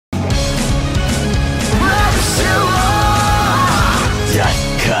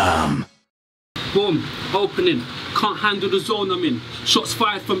Boom, opening, can't handle the zone I'm in. Shots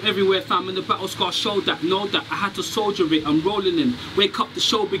fired from everywhere, fam, and the battle scar showed that. Know that I had to soldier it, I'm rolling in. Wake up, the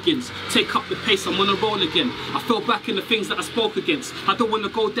show begins. Take up the pace, I'm on a roll again. I fell back in the things that I spoke against. I don't want to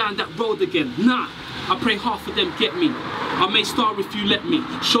go down that road again, nah. I pray half of them get me. I may star if you let me.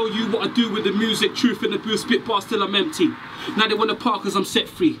 Show you what I do with the music, truth in the booth, spit bars till I'm empty. Now they wanna park cause I'm set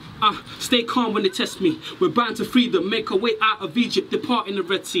free. Stay calm when they test me. We're bound to freedom, make our way out of Egypt, depart in the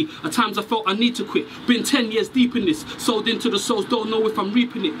Red Sea. At times I felt I need to quit. Been 10 years deep in this, sold into the souls, don't know if I'm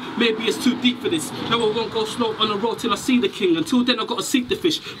reaping it. Maybe it's too deep for this. No, I won't go slow on the road till I see the king. Until then I gotta seek the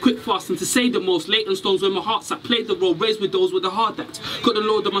fish, quick fast and to say the most. Leighton stones where my heart's at, played the role, raised with those with the hard act. Got the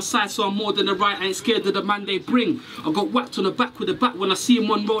Lord on my side so I'm more than the right, I ain't scared of the man they bring. I got whacked on the back with a bat when I see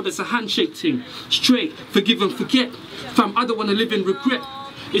him on road, it's a handshake thing. Straight, forgive and forget. Fam, I don't wanna live in regret.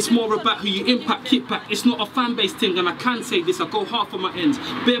 It's more about who you impact, kick back. It's not a fan base thing, and I can say this, I go half on my ends.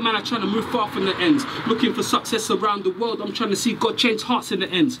 Bare man are trying to move far from the ends. Looking for success around the world, I'm trying to see God change hearts in the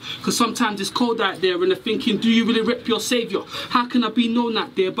ends. Cause sometimes it's cold out there and they're thinking, do you really rep your saviour? How can I be known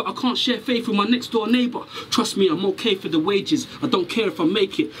out there, but I can't share faith with my next door neighbour? Trust me, I'm okay for the wages. I don't care if I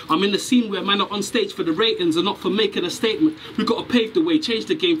make it. I'm in the scene where man are on stage for the ratings and not for making a statement. We gotta pave the way, change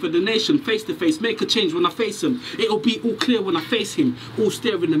the game for the nation. Face to face, make a change when I face him. It'll be all clear when I face him. All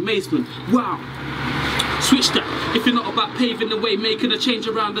stare in amazement. Wow. Switch that. If you're not about paving the way, making a change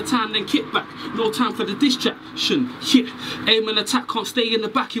around the town, then kick back. No time for the distraction. Yeah. Aim and attack, can't stay in the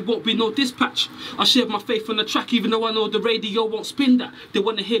back, it won't be no dispatch. I share my faith on the track, even though I know the radio won't spin that. They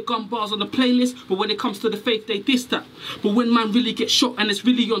want to hear gun bars on the playlist, but when it comes to the faith, they diss that. But when man really gets shot and it's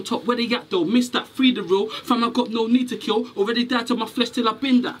really on top, where they at though? Miss that, free the rule. Fam, I got no need to kill. Already died to my flesh till I've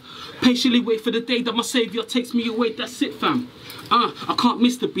been that. Patiently wait for the day that my saviour takes me away, that's it, fam. I can't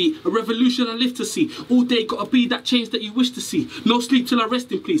miss the beat, a revolution I live to see. All day gotta be that change that you wish to see. No sleep till I rest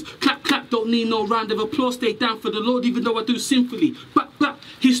in peace. Clap, clap, don't need no round of applause. Stay down for the Lord even though I do sinfully. Back, back,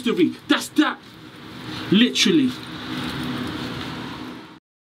 history, that's that. Literally.